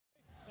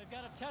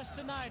Contest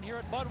tonight here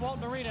at Bud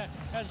Walton Arena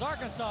as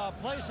Arkansas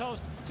plays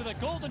host to the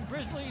Golden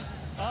Grizzlies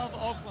of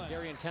Oakland.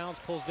 Darian Towns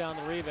pulls down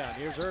the rebound.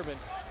 Here's Urban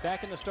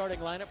back in the starting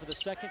lineup for the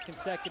second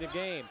consecutive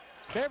game.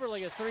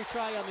 Beverly a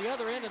three-try on the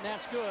other end, and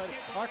that's good.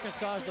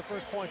 Arkansas is the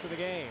first points of the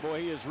game.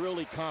 Boy, he is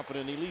really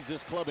confident. He leads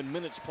this club in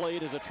minutes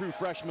played as a true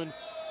freshman.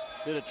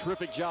 Did a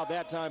terrific job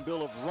that time,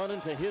 Bill, of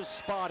running to his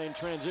spot in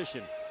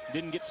transition.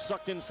 Didn't get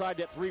sucked inside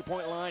that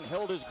three-point line,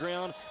 held his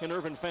ground, and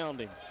Irvin found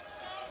him.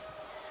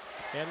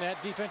 And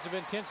that defensive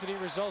intensity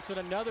results in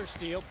another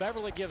steal.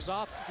 Beverly gives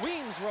off.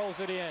 Weems rolls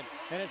it in,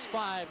 and it's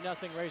 5-0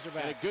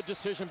 Razorbacks. And a good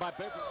decision by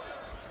Beverly.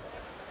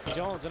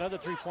 Jones, another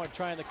three-point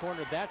try in the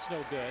corner. That's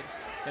no good.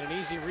 And an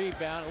easy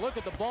rebound. And look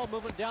at the ball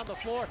moving down the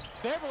floor.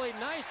 Beverly,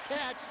 nice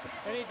catch,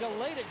 and he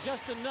delayed it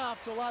just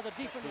enough to allow the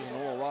defense.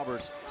 Noel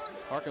Roberts,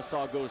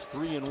 Arkansas goes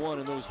 3-1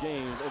 in those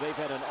games. They've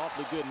had an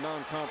awfully good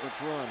non-conference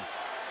run.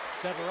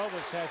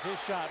 Severovas has his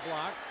shot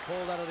blocked,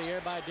 pulled out of the air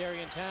by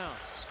Darian Towns.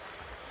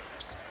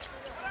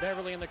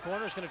 Beverly in the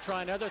corner is going to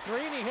try another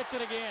three, and he hits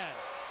it again.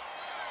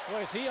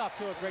 Boy, is he off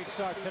to a great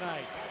start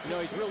tonight. You know,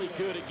 he's really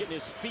good at getting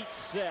his feet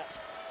set.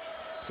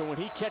 So when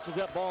he catches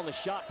that ball in the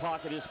shot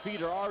pocket, his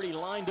feet are already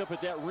lined up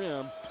at that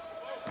rim.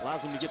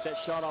 Allows him to get that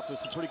shot off with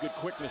some pretty good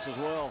quickness as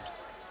well.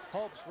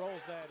 Hopes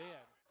rolls that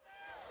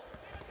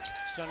in.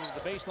 Stunning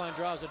to the baseline,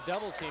 draws a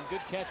double team.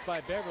 Good catch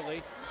by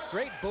Beverly.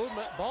 Great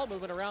ball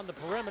movement around the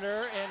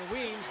perimeter, and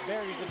Weems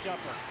buries the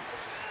jumper.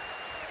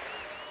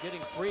 Getting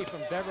free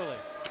from Beverly.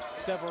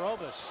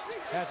 Severovas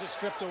has it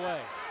stripped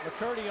away.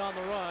 McCurdy on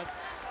the run.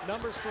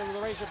 Numbers for the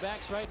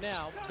Razorbacks right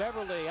now.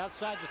 Beverly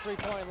outside the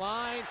three-point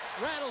line.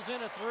 Rattles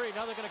in a three.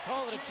 Now they're going to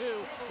call it a two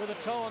with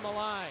a toe on the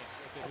line.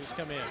 Who's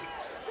come in.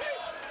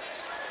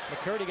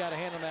 McCurdy got a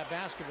hand on that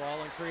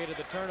basketball and created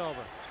the turnover.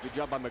 Good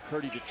job by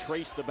McCurdy to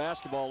trace the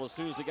basketball. As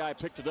soon as the guy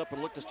picked it up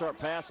and looked to start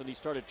passing, he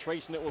started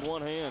tracing it with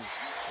one hand.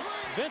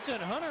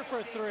 Vincent Hunter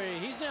for three.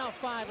 He's now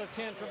 5 of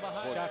 10 from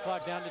behind. Shot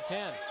clock down to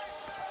 10.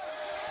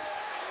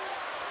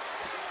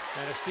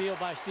 And a steal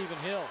by Stephen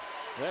Hill.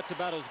 That's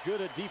about as good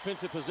a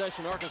defensive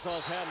possession Arkansas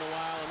has had in a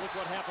while, and look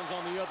what happens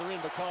on the other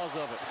end because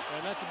of it.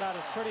 And that's about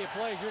as pretty a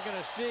play as you're going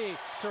to see.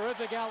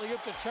 Terrific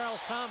alley-oop to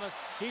Charles Thomas.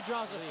 He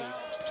draws a foul.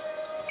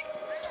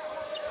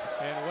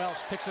 And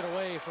Welsh picks it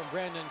away from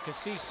Brandon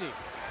Cassisi.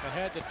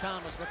 Ahead to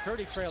Thomas.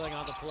 McCurdy trailing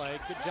on the play.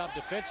 Good job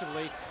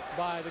defensively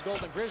by the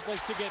Golden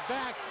Grizzlies to get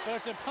back, but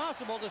it's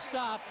impossible to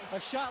stop a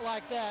shot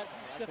like that.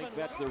 I think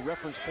that's the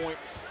reference point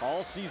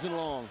all season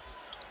long.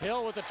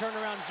 Hill with the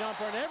turnaround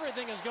jumper, and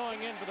everything is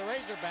going in for the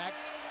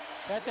Razorbacks.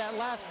 At that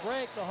last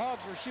break, the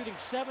Hogs were shooting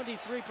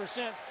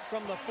 73%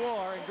 from the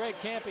floor, and Greg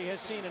Campy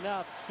has seen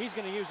enough. He's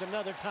going to use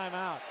another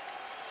timeout.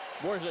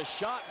 Where's a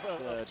shot?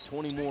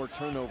 20 more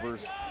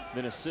turnovers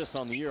than assists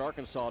on the year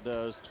Arkansas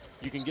does.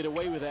 You can get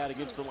away with that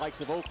against the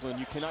likes of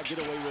Oakland. You cannot get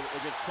away with it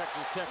against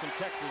Texas Tech and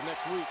Texas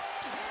next week.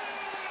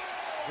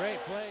 Great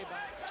play by...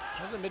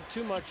 Hasn't been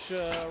too much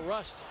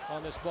rust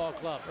on this ball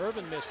club.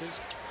 Irvin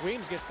misses.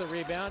 Weems gets the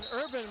rebound.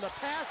 Irvin the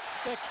pass,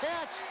 the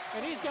catch,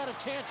 and he's got a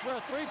chance for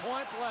a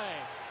three-point play.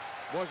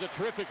 Boy, it's a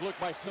terrific look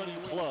by Sonny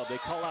Club. They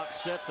call out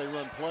sets, they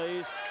run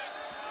plays.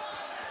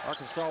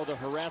 Arkansas with a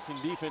harassing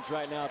defense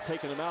right now,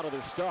 taking them out of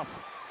their stuff.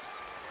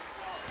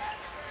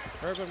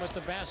 Irvin with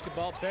the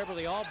basketball.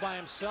 Beverly all by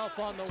himself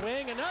on the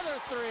wing. Another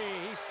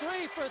three. He's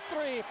 3 for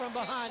 3 from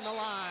behind the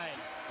line.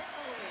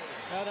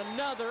 At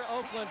another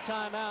Oakland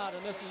timeout,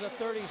 and this is a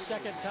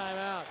 30-second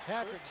timeout.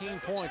 Patrick, 13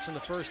 points in the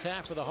first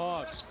half for the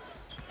Hogs.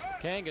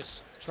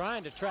 Kangas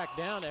trying to track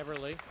down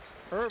Everly.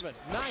 Irvin,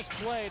 nice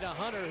play to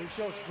Hunter, who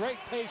shows great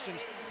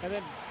patience and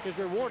then is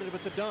rewarded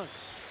with the dunk.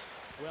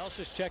 Welsh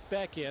is checked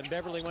back in.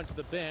 Beverly went to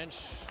the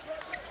bench,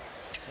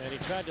 and he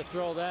tried to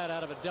throw that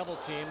out of a double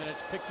team, and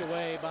it's picked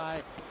away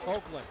by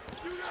Oakland.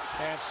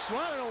 And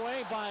swatted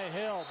away by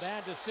Hill.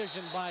 Bad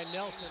decision by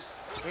Nelson.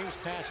 Weems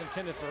pass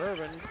intended for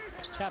Irvin,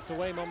 tapped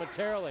away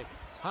momentarily.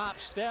 Hop,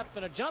 step,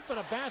 and a jump and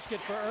a basket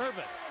for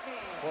Irvin.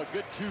 Well, a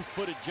good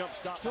two-footed jump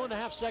stop.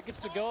 2.5 seconds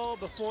to go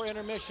before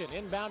intermission.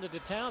 Inbounded to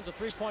Towns, a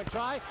three-point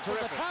try. At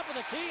the top of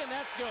the key, and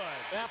that's good.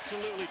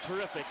 Absolutely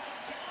terrific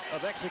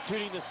of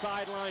executing the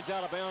sidelines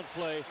out of bounds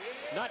play.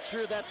 Not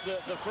sure that's the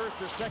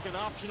first or second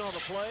option on the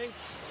play,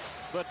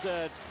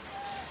 but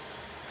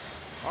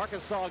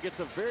Arkansas gets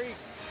a very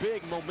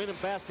big momentum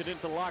basket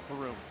into the locker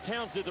room.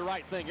 Towns did the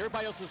right thing.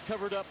 Everybody else is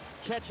covered up.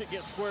 Catch it,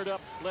 get squared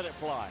up, let it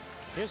fly.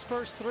 His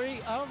first three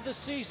of the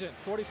season.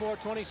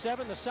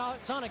 44-27, the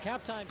Sonic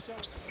halftime show.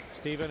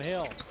 Stephen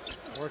Hill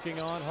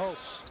working on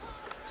Hopes.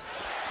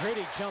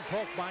 Pretty jump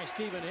hook by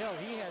Stephen Hill.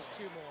 He has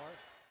 2 more.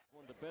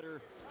 One of the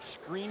better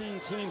screening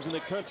teams in the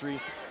country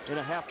in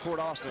a half-court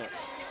offense.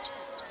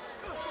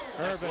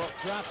 Irvin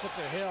drops it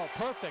to Hill.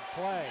 Perfect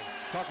play.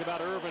 Talk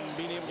about Irvin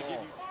being able to give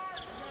you.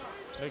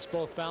 Makes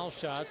both foul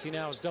shots. He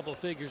now has double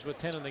figures with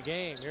 10 in the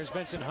game. Here's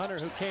Vincent Hunter,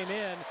 who came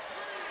in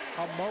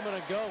a moment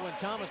ago when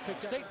Thomas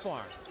picked State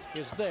Farm.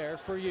 Is there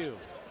for you.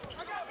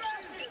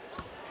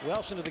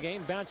 Welsh into the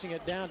game, bouncing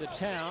it down to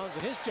Towns,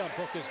 and his jump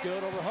hook is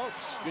good over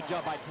Hopes. Good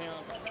job by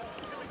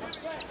Towns.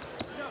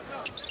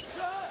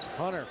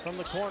 Hunter from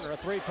the corner, a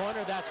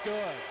three-pointer, that's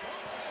good.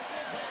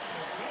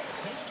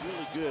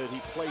 really good. He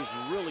plays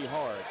really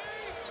hard.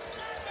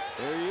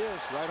 There he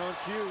is, right on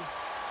cue.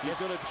 He's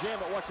going to jam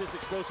it. Watch this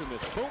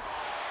explosiveness. Boom.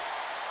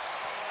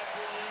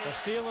 A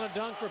steal and a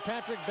dunk for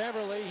Patrick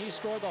Beverly. He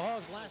scored the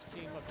Hogs last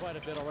team quite a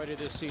bit already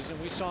this season.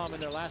 We saw him in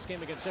their last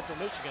game against Central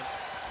Michigan.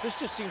 This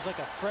just seems like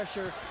a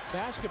fresher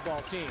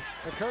basketball team.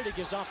 McCurdy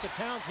gives off to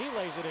Towns. He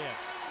lays it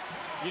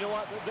in. You know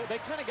what? They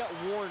kind of got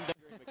worn down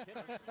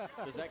during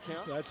McKinnis. Does that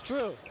count? That's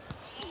true.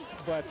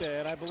 But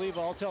and I believe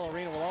Alltel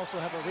Arena will also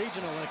have a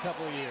regional in a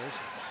couple of years.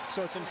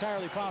 So it's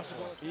entirely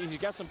possible. He's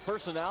got some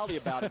personality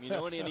about him, you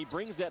know, and he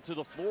brings that to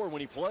the floor when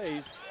he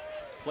plays.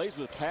 Plays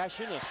with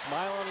passion, a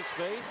smile on his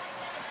face.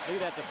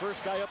 Look at that, the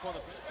first guy up on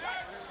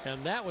the...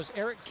 And that was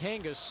Eric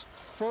Kangas'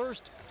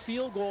 first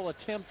field goal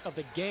attempt of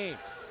the game.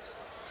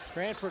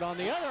 Cranford on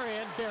the other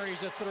end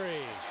buries a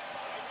three.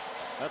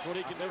 That's what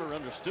he can never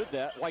understood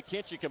that. Why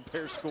can't you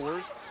compare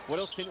scores? What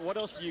else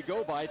do you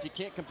go by if you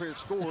can't compare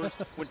scores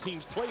when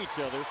teams play each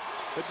other?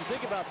 But you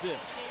think about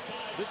this.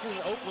 This is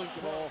an Oakland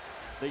ball.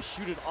 They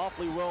shoot it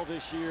awfully well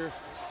this year.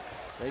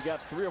 They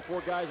got 3 or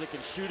 4 guys that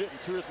can shoot it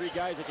and 2 or 3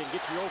 guys that can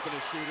get you open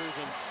as shooters.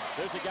 And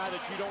there's a guy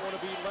that you don't want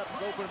to be left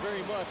open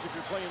very much if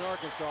you're playing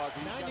Arkansas.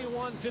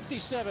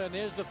 91-57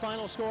 is the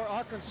final score.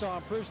 Arkansas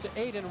improves to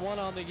 8-1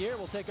 on the year.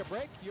 We'll take a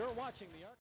break. You're watching the